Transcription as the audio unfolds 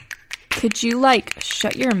Could you,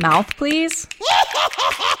 shut your mouth, please?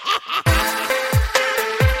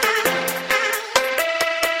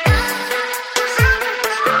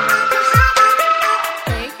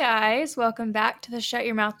 Hey guys, welcome back to the Shut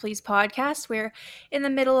Your Mouth Please podcast. We're in the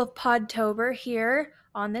middle of Podtober here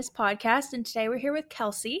on this podcast, and today we're here with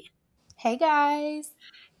Kelsey. Hey guys.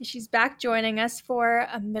 She's back joining us for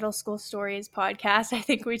a middle school stories podcast. I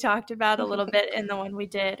think we talked about a little bit in the one we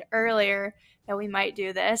did earlier that we might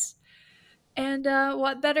do this. And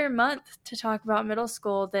what better month to talk about middle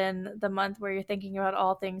school than the month where you're thinking about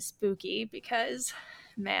all things spooky? Because,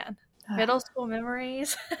 man, middle school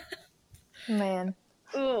memories. Man.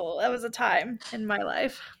 Ooh, that was a time in my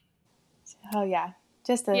life. Oh yeah,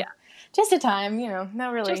 just a time.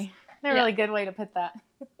 Not really good way to put that.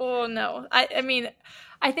 Oh no, I mean,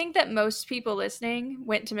 I think that most people listening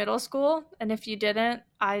went to middle school, and if you didn't,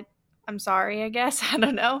 I'm sorry. I guess I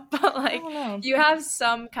don't know, but you have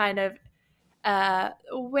some kind of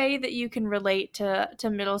way that you can relate to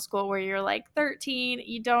middle school where you're 13,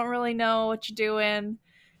 you don't really know what you're doing.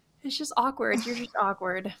 It's just awkward. You're just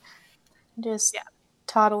awkward. Just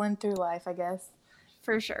toddling through life, I guess.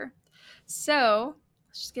 For sure. So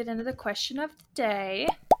let's just get into the question of the day.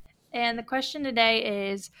 And the question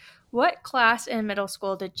today is, what class in middle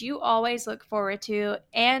school did you always look forward to,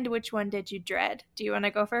 and which one did you dread? Do you want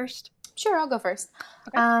to go first? Sure, I'll go first.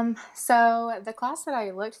 Okay. So the class that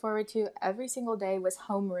I looked forward to every single day was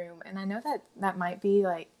homeroom. And I know that might be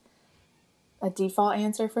a default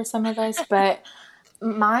answer for some of us, but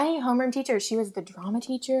my homeroom teacher, she was the drama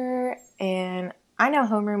teacher. And I know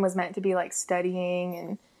homeroom was meant to be studying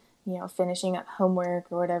and, finishing up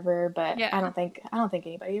homework or whatever. But yeah. I don't think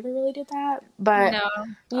anybody ever really did that. But no,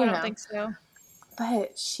 I don't think so.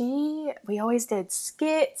 But we always did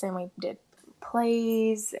skits and we did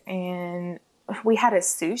plays, and we had a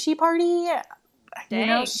sushi party.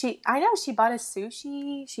 Dang. She bought us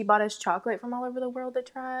sushi. She bought us chocolate from all over the world to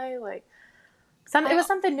try. It was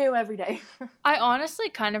something new every day. I honestly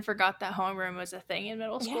kind of forgot that homeroom was a thing in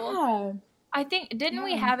middle school. Yeah. I think, didn't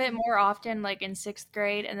we have it more often, in 6th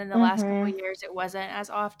grade, and then the last couple of years it wasn't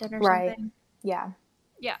as often or something? Yeah.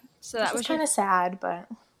 Yeah. So that was kind of sad, but...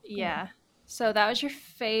 Yeah. So that was your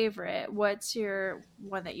favorite. What's your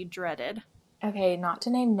one that you dreaded? Okay, not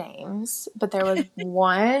to name names, but there was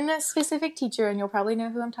one specific teacher, and you'll probably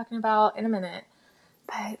know who I'm talking about in a minute.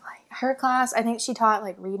 But her class, I think she taught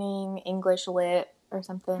reading, English lit, or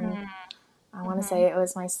something. I want to say it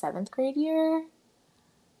was my 7th grade year.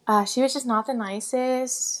 She was just not the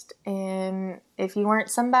nicest, and if you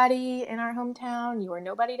weren't somebody in our hometown, you were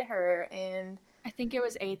nobody to her. And I think it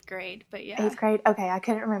was 8th grade, but yeah. 8th grade? Okay, I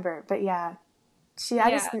couldn't remember, but yeah.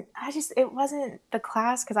 It wasn't the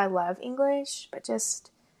class because I love English, but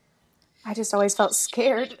I just always felt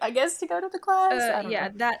scared, I guess, to go to the class. I don't know.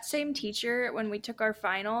 That same teacher, when we took our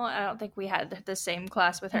final, I don't think we had the same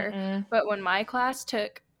class with her, but when my class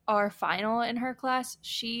took our final in her class,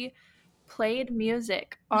 she played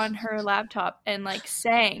music on her laptop and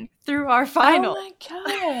sang through our final. Oh my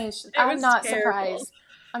gosh. I'm not surprised.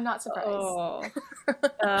 Oh.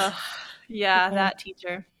 That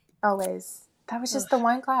teacher. Always. That was just the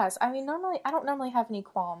one class. I mean, I don't normally have any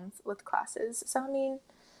qualms with classes. So, I mean,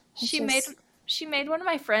 she made one of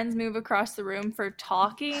my friends move across the room for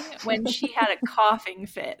talking when she had a coughing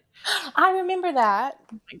fit. I remember that.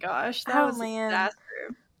 Oh my gosh, that was a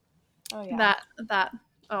disaster. Oh yeah.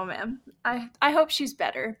 Oh man. I hope she's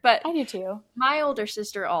better, but I do too. My older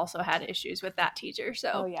sister also had issues with that teacher,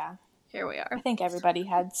 so oh yeah. Here we are. I think everybody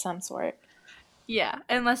had some sort. Yeah,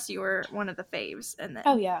 unless you were one of the faves, and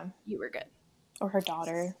then you were good. Or her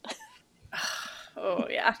daughter. Oh,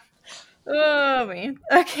 yeah. Oh, man.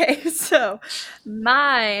 Okay, so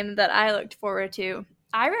mine that I looked forward to,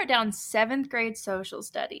 I wrote down 7th grade social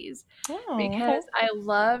studies because I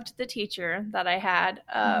loved the teacher that I had.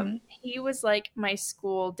 He was my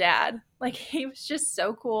school dad. He was just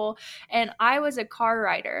so cool. And I was a car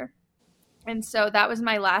rider. And so that was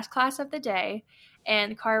my last class of the day.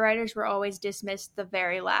 And car riders were always dismissed the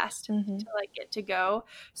very last to get to go.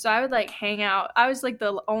 So I would hang out. I was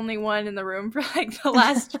the only one in the room for the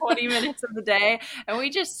last 20 minutes of the day, and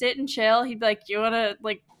we just sit and chill. He'd be like, "You want to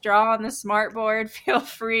draw on the smart board? Feel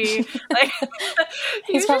free."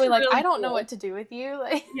 He's probably really I don't know what to do with you.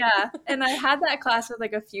 Yeah, and I had that class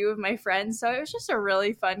with a few of my friends, so it was just a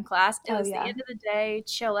really fun class. It was the end of the day,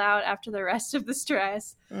 chill out after the rest of the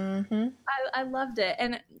stress. I loved it.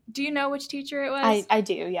 And do you know which teacher it was? I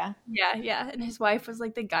do, yeah. Yeah. And his wife was the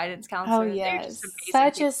guidance counselor. Oh, yes.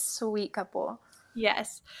 Such a sweet couple.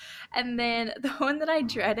 Yes. And then the one that I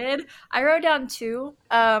dreaded, I wrote down 2.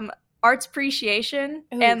 Arts appreciation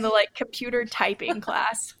and the computer typing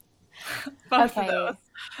class. Both Okay. of those.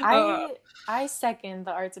 I second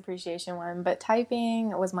the arts appreciation one, but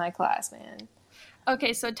typing was my class, man.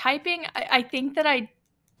 Okay, so typing, I think that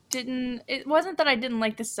it wasn't that I didn't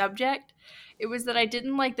like the subject. It was that I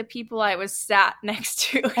didn't like the people I was sat next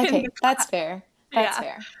to in Okay, the that's class. fair. That's Yeah.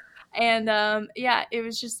 fair. And yeah, it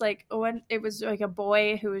was just like when it was like a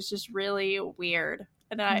boy who was just really weird.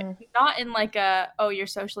 And not in like a, oh, you're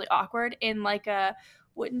socially awkward, in like a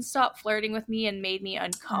wouldn't stop flirting with me and made me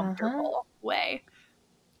uncomfortable way.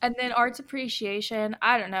 And then arts appreciation,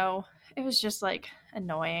 I don't know. It was just like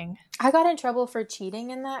annoying. I got in trouble for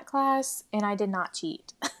cheating in that class, and I did not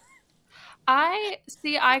cheat. I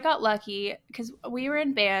got lucky because we were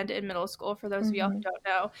in band in middle school, for those of y'all who don't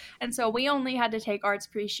know. And so we only had to take arts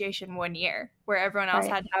appreciation 1 year, where everyone else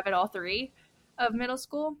had to have it all 3 of middle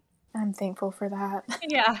school. I'm thankful for that.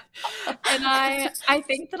 Yeah. And I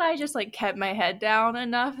think that I just like kept my head down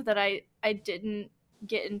enough that I didn't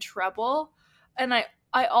get in trouble. And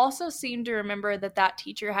I also seem to remember that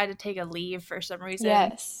teacher had to take a leave for some reason.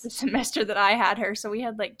 Yes. The semester that I had her. So we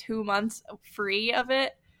had like 2 months free of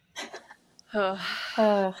it. That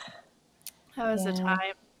was the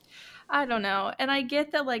time. I don't know. And I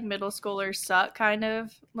get that like middle schoolers suck, kind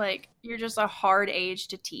of. Like you're just a hard age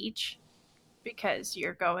to teach because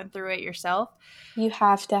you're going through it yourself. You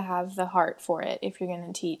have to have the heart for it if you're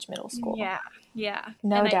going to teach middle school. Yeah.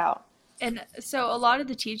 No doubt. And so a lot of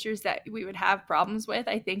the teachers that we would have problems with,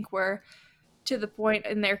 I think, were to the point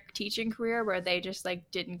in their teaching career where they just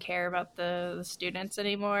like didn't care about the students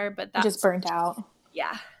anymore. But that's just burnt out.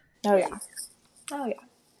 Yeah. Oh yeah.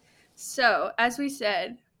 So as we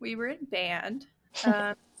said, we were in band.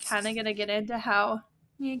 Kind of gonna get into how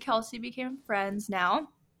me and Kelsey became friends now.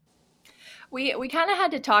 We kind of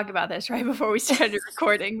had to talk about this right before we started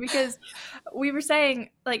recording because we were saying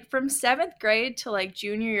like from 7th grade to like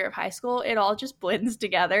junior year of high school, it all just blends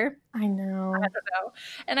together. I know. I don't know.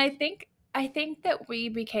 And I think that we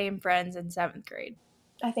became friends in 7th grade.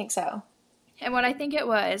 I think so. And what I think it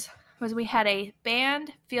was we had a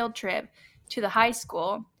band field trip to the high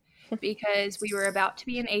school because we were about to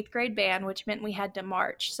be an 8th grade band, which meant we had to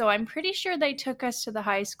march. So I'm pretty sure they took us to the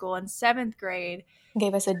high school in 7th grade.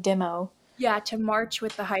 Gave us a demo. Yeah, to march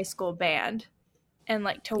with the high school band and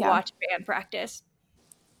like to watch band practice.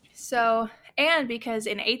 So, and because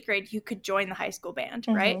in 8th grade you could join the high school band,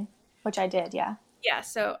 right? Which I did, yeah. Yeah,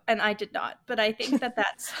 so, and I did not, but I think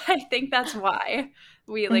that's why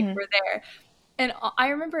we like were there. And I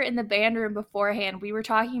remember in the band room beforehand, we were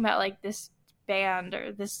talking about like this band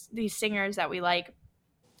or these singers that we like.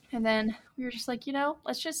 And then we were just like,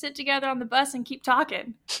 let's just sit together on the bus and keep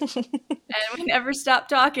talking. And we never stopped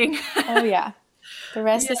talking. Oh, yeah. The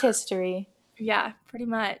rest is history. Yeah, pretty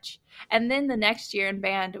much. And then the next year in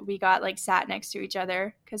band, we got like sat next to each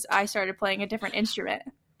other because I started playing a different instrument.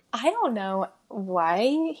 I don't know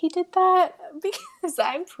why he did that because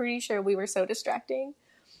I'm pretty sure we were so distracting.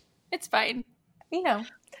 It's fine.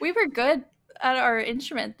 We were good at our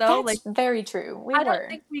instrument, though. That's very true. I don't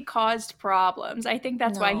think we caused problems. I think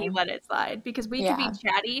that's why he let it slide because we could be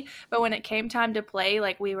chatty, but when it came time to play,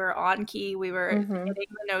 like we were on key, we were hitting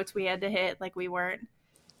the notes we had to hit, like we weren't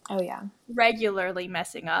regularly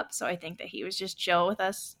messing up. So I think that he was just chill with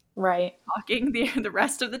us, talking the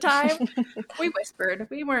rest of the time. We whispered.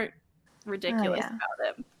 We weren't ridiculous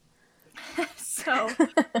about it. So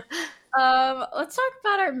let's talk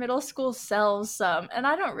about our middle school selves some. And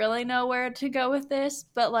I don't really know where to go with this,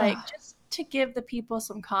 but like just to give the people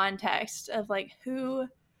some context of like who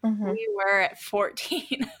we were at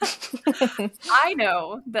 14. I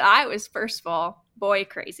know that I was, first of all, boy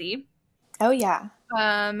crazy. Oh yeah.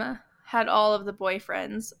 Had all of the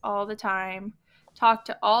boyfriends all the time. Talked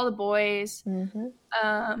to all the boys.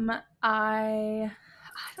 I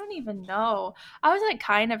don't even know. I was like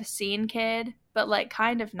kind of a scene kid, but like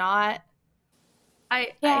kind of not.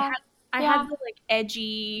 I had the like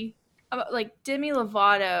edgy, like Demi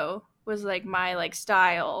Lovato was like my like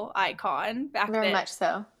style icon back then. Very much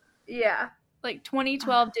so. Yeah, like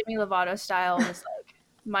 2012 Demi Lovato style was like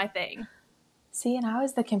my thing. See, and I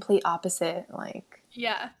was the complete opposite. Like,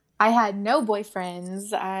 yeah, I had no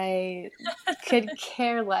boyfriends. I could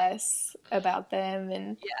care less about them,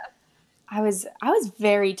 and I was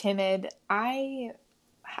very timid. I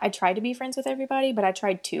tried to be friends with everybody, but I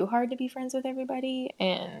tried too hard to be friends with everybody,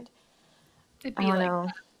 and I don't know.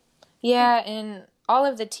 Yeah, and all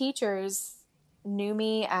of the teachers knew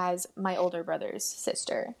me as my older brother's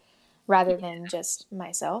sister rather than just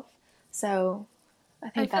myself. So I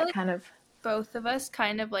think that like kind of both of us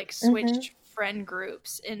kind of like switched friend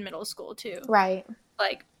groups in middle school too. Right.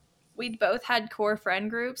 Like we both had core friend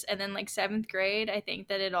groups, and then like 7th grade, I think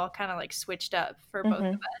that it all kind of like switched up for both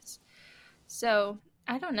of us. So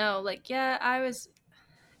I don't know. Like, yeah, it was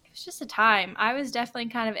just a time. I was definitely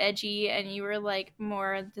kind of edgy, and you were like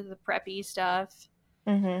more into the preppy stuff.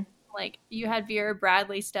 Mm-hmm. Like, you had Vera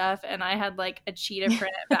Bradley stuff, and I had like a cheetah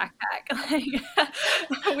print backpack.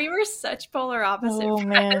 Like, we were such polar opposite Oh, friends.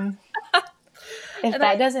 man. If And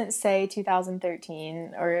that doesn't say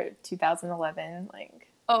 2013 or 2011, like.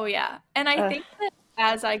 Oh, yeah. And I Ugh. think that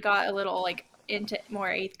as I got a little like into more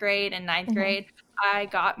 8th grade and ninth Mm-hmm. grade, I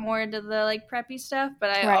got more into the like preppy stuff,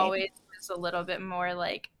 but I Right. always was a little bit more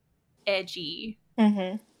like edgy,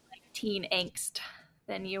 Mm-hmm. like teen angst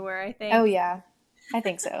than you were, I Oh, think. yeah. I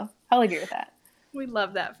think so. I'll agree with that. We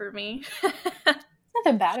love that for me.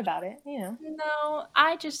 Nothing bad about it, you know. No,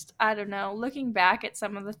 I don't know. Looking back at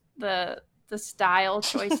some of the style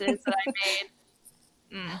choices that I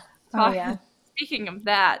made. Oh, yeah. Speaking of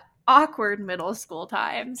that, awkward middle school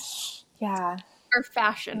times. Yeah. Or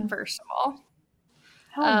fashion, first of all.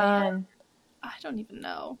 Oh, man. I don't even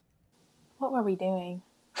know. What were we doing?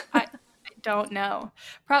 I don't know.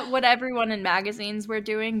 Probably what everyone in magazines were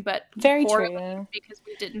doing, but Very poorly true. because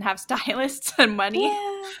we didn't have stylists and money.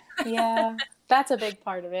 Yeah. That's a big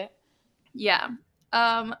part of it. Yeah.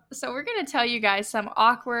 So we're gonna tell you guys some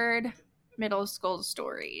awkward middle school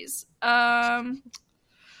stories.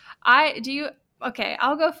 Okay,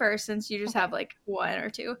 I'll go first since you just have like one or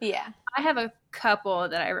two. Yeah. I have a couple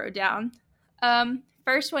that I wrote down.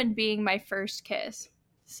 First one being my first kiss.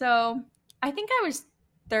 So I think I was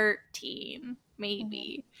 13,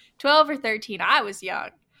 maybe 12 or 13. I was young.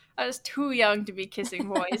 I was too young to be kissing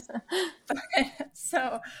boys.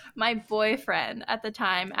 So my boyfriend at the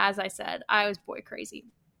time, as I said, I was boy crazy.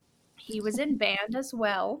 He was in band as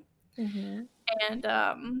well. Mm-hmm.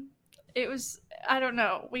 And it was, I don't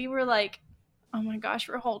know, we were like, oh my gosh,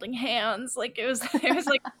 we're holding hands. Like it was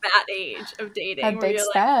like that age of dating A where big you're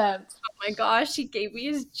step. like, oh my gosh, he gave me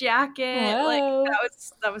his jacket. Whoa. Like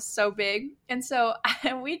that was so big. And so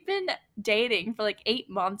we'd been dating for like 8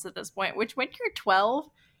 months at this point, which when you're 12,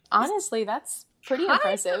 honestly, that's pretty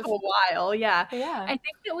impressive. A while, yeah. Yeah. I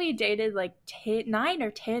think that we dated like 9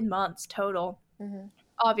 or 10 months total. Mm-hmm.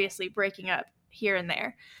 Obviously breaking up here and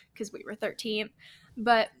there because we were 13.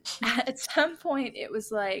 But at some point it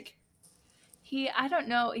was like, I don't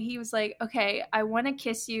know, he was like, okay, I want to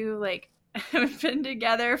kiss you. Like, we've been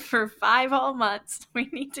together for 5 whole months. We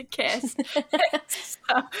need to kiss.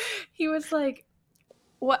 So he was like,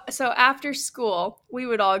 what? So after school, we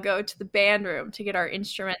would all go to the band room to get our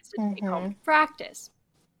instruments to take home to practice.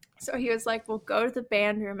 So he was like, we'll go to the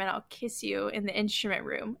band room and I'll kiss you in the instrument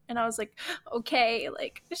room. And I was like, okay,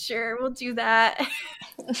 like, sure, we'll do that.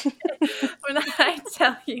 When I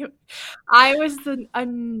tell you, I was a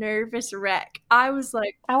nervous wreck. I was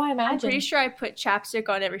like, oh, I imagine. I'm pretty sure I put chapstick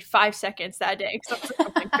on every 5 seconds that day. Because I was like,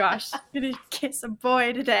 oh my gosh, I'm going to kiss a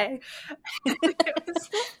boy today. It was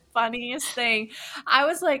the funniest thing. I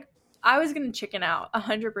was like, I was gonna chicken out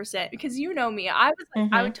 100% because you know me. I was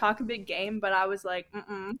like, I would talk a big game, but I was like,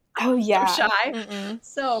 oh yeah, so shy.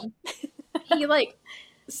 So he like,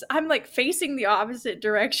 I'm like facing the opposite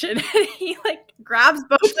direction, and he like grabs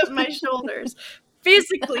both of my shoulders,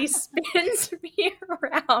 physically spins me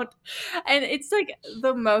around, and it's like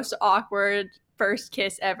the most awkward first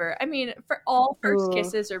kiss ever. I mean, for all first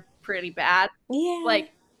kisses are pretty bad. Yeah, like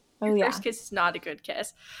your first kiss is not a good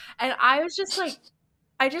kiss, and I was just like.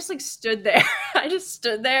 I just like stood there. I just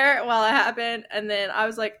stood there while it happened, and then I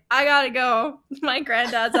was like, I gotta go. My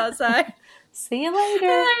granddad's outside. See you later.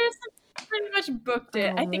 And I just like, pretty much booked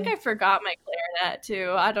it. I think I forgot my clarinet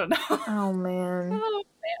too. I don't know. Oh man. Oh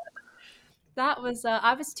man. That was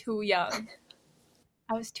I was too young.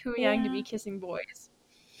 I was too young to be kissing boys.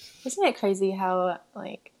 Isn't it crazy how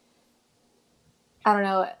like I don't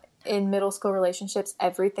know, in middle school relationships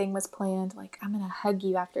everything was planned, like I'm gonna hug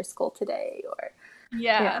you after school today, or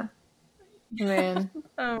yeah. Man.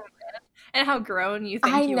 Oh man. And how grown you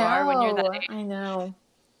think you are when you're that age. I know.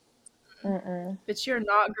 But you're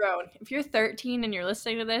not grown. If you're 13 and you're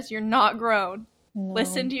listening to this, you're not grown. No.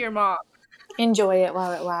 Listen to your mom. Enjoy it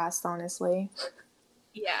while it lasts, honestly.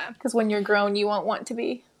 Yeah. Because when you're grown, you won't want to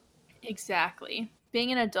be. Exactly.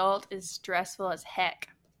 Being an adult is stressful as heck.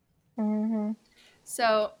 Mm-hmm.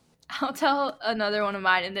 So I'll tell another one of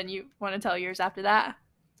mine, and then you want to tell yours after that?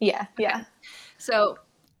 Yeah, yeah. So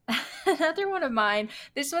another one of mine,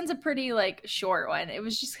 this one's a pretty like short one. It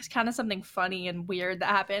was just kind of something funny and weird that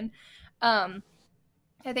happened.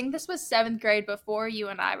 I think this was 7th grade before you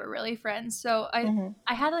and I were really friends. So I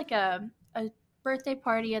had like a birthday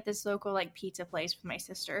party at this local like pizza place with my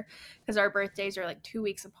sister because our birthdays are like 2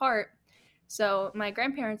 weeks apart. So my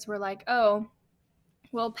grandparents were like, oh,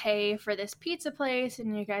 we'll pay for this pizza place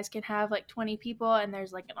and you guys can have like 20 people and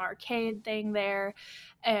there's like an arcade thing there.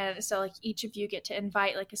 And so like each of you get to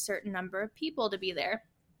invite like a certain number of people to be there.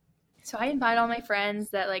 So I invite all my friends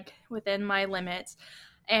that like within my limits.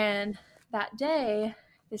 And that day,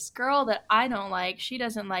 this girl that I don't like, she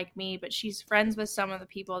doesn't like me, but she's friends with some of the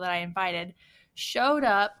people that I invited, showed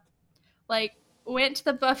up, like went to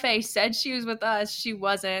the buffet, said she was with us. She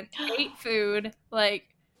wasn't. Ate food, like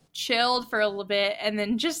chilled for a little bit, and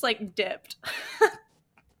then just like dipped.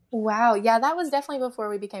 Wow. Yeah, that was definitely before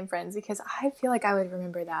we became friends because I feel like I would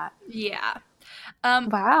remember that. Yeah.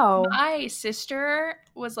 Wow. My sister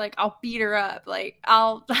was like, I'll beat her up. Like,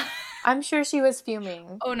 I'll. I'm sure she was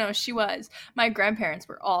fuming. Oh no, she was. My grandparents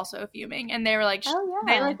were also fuming, and they were like, oh,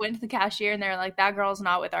 they yeah. like went to the cashier and they're like, that girl's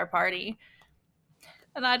not with our party.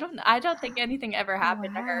 And I don't think anything ever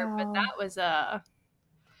happened to her, but that was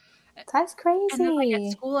That's crazy. And then like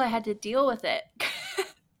at school, I had to deal with it.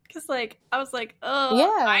 Because, like, I was like, oh,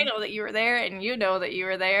 Yeah. I know that you were there, and you know that you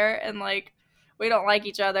were there, and, like, we don't like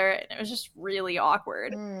each other, and it was just really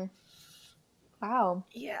awkward. Wow.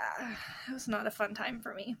 Yeah, it was not a fun time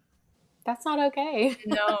for me. That's not okay.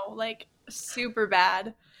 No, like, super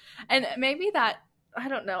bad. And maybe that, I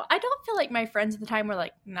don't know. I don't feel like my friends at the time were,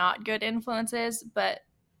 like, not good influences, but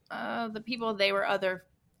the people, they were other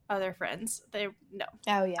friends. No.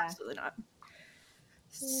 Oh, yeah. Absolutely not.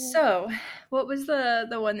 So, what was the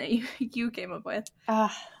one that you came up with?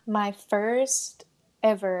 My first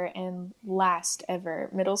ever and last ever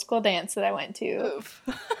middle school dance that I went to. Oof.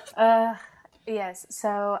 Yes.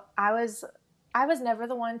 So I was never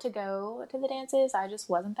the one to go to the dances. I just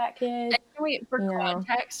wasn't that kid. Wait, for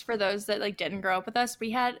context, for those that like didn't grow up with us,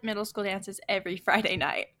 we had middle school dances every Friday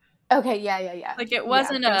night. Okay, yeah. Like it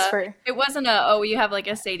wasn't oh, you have like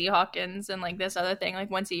a Sadie Hawkins and like this other thing like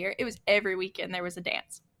once a year. It was every weekend there was a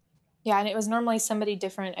dance. Yeah, and it was normally somebody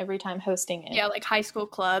different every time hosting it. Yeah, like high school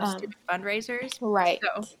clubs doing fundraisers. Right.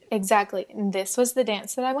 So. Exactly. And this was the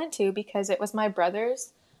dance that I went to because it was my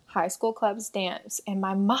brother's high school club's dance and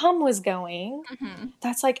my mom was going. Mm-hmm.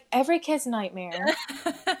 That's like every kid's nightmare.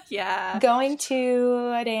 Yeah. Going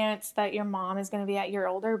to a dance that your mom is going to be at, your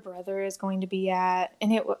older brother is going to be at.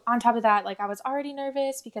 And on top of that, like I was already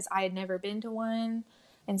nervous because I had never been to one.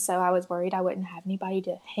 And so I was worried I wouldn't have anybody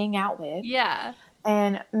to hang out with. Yeah.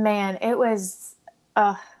 And man, it was,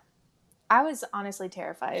 I was honestly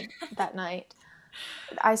terrified that night.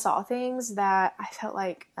 I saw things that I felt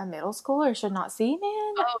like a middle schooler should not see, man.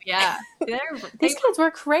 Oh, yeah. These kids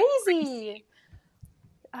were crazy.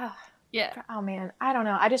 Yeah. Oh, man. I don't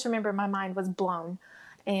know. I just remember my mind was blown.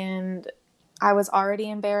 And I was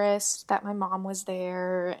already embarrassed that my mom was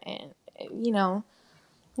there. And, you know,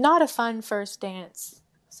 not a fun first dance.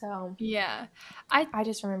 So yeah, I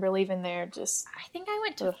just remember leaving there I think I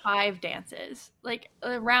went to 5 dances, like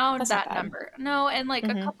around that number. No, and like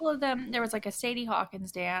a couple of them, there was like a Sadie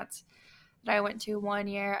Hawkins dance that I went to one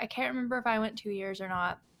year. I can't remember if I went 2 years or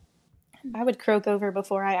not. I would croak over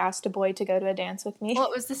before I asked a boy to go to a dance with me. Well,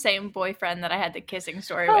 it was the same boyfriend that I had the kissing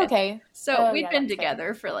story with. Okay. So we'd been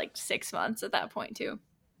together for like 6 months at that point too.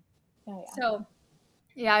 Oh, yeah. So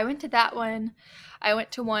yeah, I went to that one. I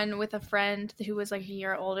went to one with a friend who was like a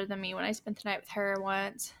year older than me when I spent the night with her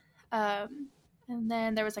once. And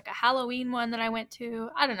then there was like a Halloween one that I went to.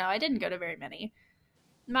 I don't know. I didn't go to very many.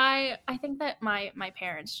 I think that my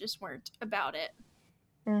parents just weren't about it.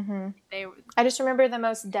 Mm-hmm. I just remember the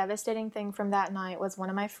most devastating thing from that night was one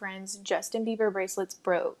of my friends' Justin Bieber bracelets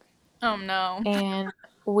broke. Oh no. And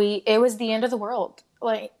it was the end of the world.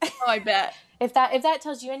 Like, oh, I bet. If that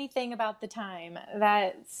tells you anything about the time,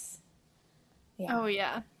 that's yeah. Oh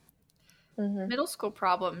yeah. Middle school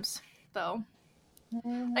problems, though.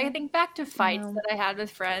 Like, I think back to fights that I had with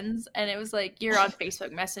friends, and it was like you're on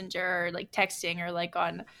Facebook Messenger or like texting or like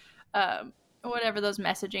on whatever those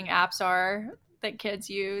messaging apps are that kids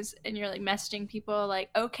use, and you're like messaging people like,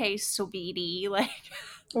 "Okay, sweetie," like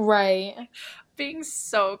right, being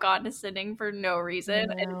so condescending for no reason,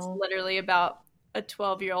 and it's literally about a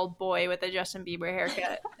 12-year-old boy with a Justin Bieber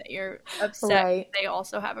haircut that you're upset they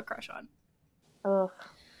also have a crush on. Ugh.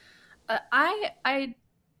 I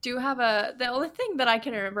do have the only thing that I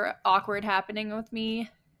can remember awkward happening with me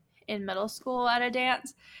in middle school at a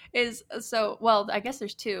dance is, I guess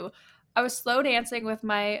there's 2. I was slow dancing with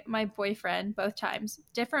my boyfriend both times.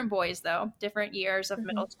 Different boys, though. Different years of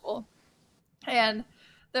middle school. And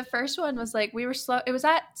the first one was like, we were slow. It was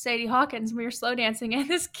at Sadie Hawkins. And we were slow dancing, and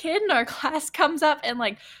this kid in our class comes up and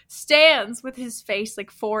like stands with his face like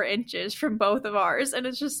 4 inches from both of ours, and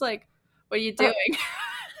it's just like, "What are you doing?"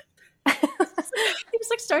 He just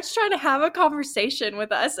like starts trying to have a conversation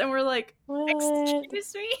with us, and we're like,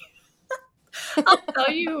 "Excuse me." I'll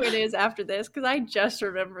tell you who it is after this because I just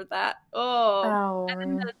remembered that. Oh. And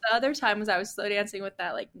then the other time was I was slow dancing with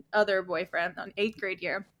that like other boyfriend on 8th grade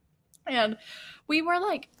year. And we were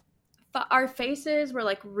like, our faces were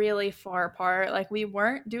like really far apart. Like we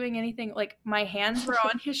weren't doing anything. Like my hands were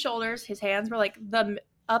on his shoulders. His hands were like the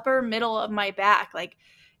upper middle of my back. Like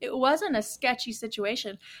it wasn't a sketchy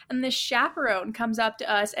situation. And this chaperone comes up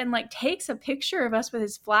to us and like takes a picture of us with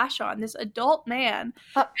his flash on, this adult man,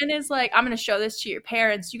 and is like, I'm going to show this to your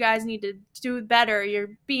parents. You guys need to do better.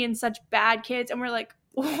 You're being such bad kids. And we're like,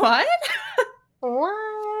 what?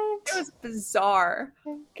 What? It was bizarre.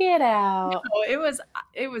 Get out. No,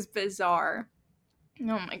 it was bizarre.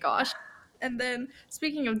 Oh my gosh. And then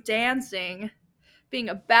speaking of dancing, being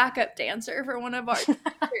a backup dancer for one of our teachers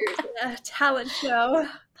in a talent show.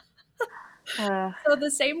 So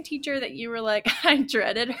the same teacher that you were like, I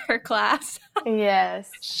dreaded her class.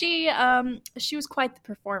 Yes. She was quite the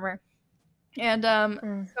performer. And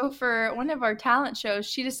so for one of our talent shows,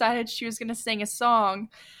 she decided she was going to sing a song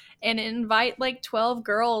and invite like 12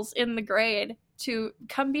 girls in the grade to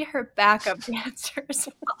come be her backup dancers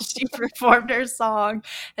while she performed her song,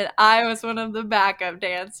 and I was one of the backup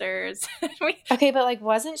dancers. Okay, but like,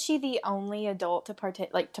 wasn't she the only adult to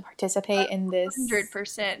participate in this?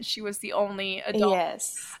 100%, she was the only adult.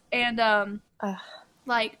 Yes, and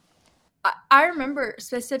like I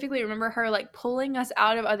specifically remember her like pulling us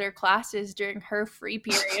out of other classes during her free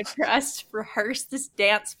period for us to rehearse this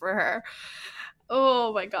dance for her.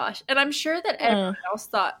 Oh my gosh. And I'm sure that everyone else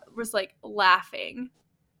was like laughing.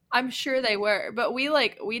 I'm sure they were, but we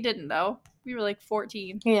didn't know. We were like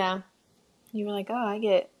 14. Yeah. You were like, oh, I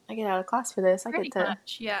get out of class for this. Pretty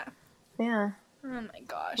much, yeah. Yeah. Oh my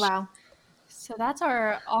gosh. Wow. So that's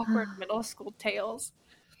our awkward middle school tales.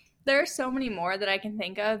 There are so many more that I can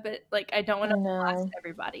think of, but like I don't want to blast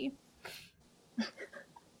everybody.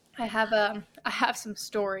 I have some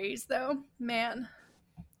stories though. Man.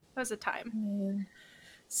 That was a time.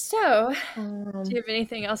 So, do you have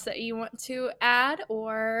anything else that you want to add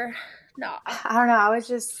or no? I don't know.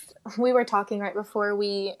 We were talking right before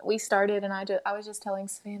we started, and I was just telling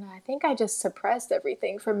Savannah, I think I just suppressed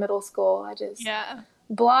everything from middle school. I just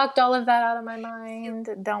blocked all of that out of my mind.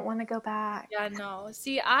 Don't want to go back. Yeah, no.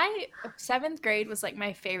 See, 7th grade was like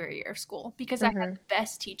my favorite year of school because I had the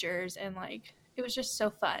best teachers and like it was just so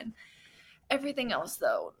fun. Everything else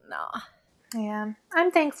though, nah. Yeah,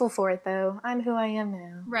 I'm thankful for it, though. I'm who I am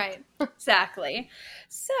now. Right, exactly.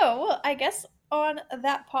 So, I guess on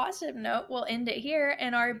that positive note, we'll end it here.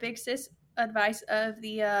 And our big sis advice of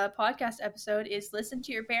the podcast episode is listen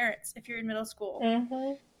to your parents if you're in middle school.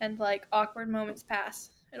 And, like, awkward moments pass.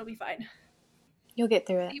 It'll be fine. You'll get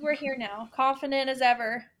through it. We're here now, confident as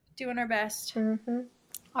ever, doing our best.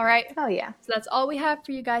 All right. Oh, yeah. So that's all we have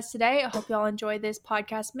for you guys today. I hope you all enjoyed this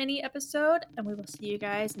podcast mini episode, and we will see you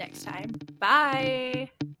guys next time. Bye.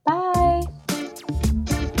 Bye.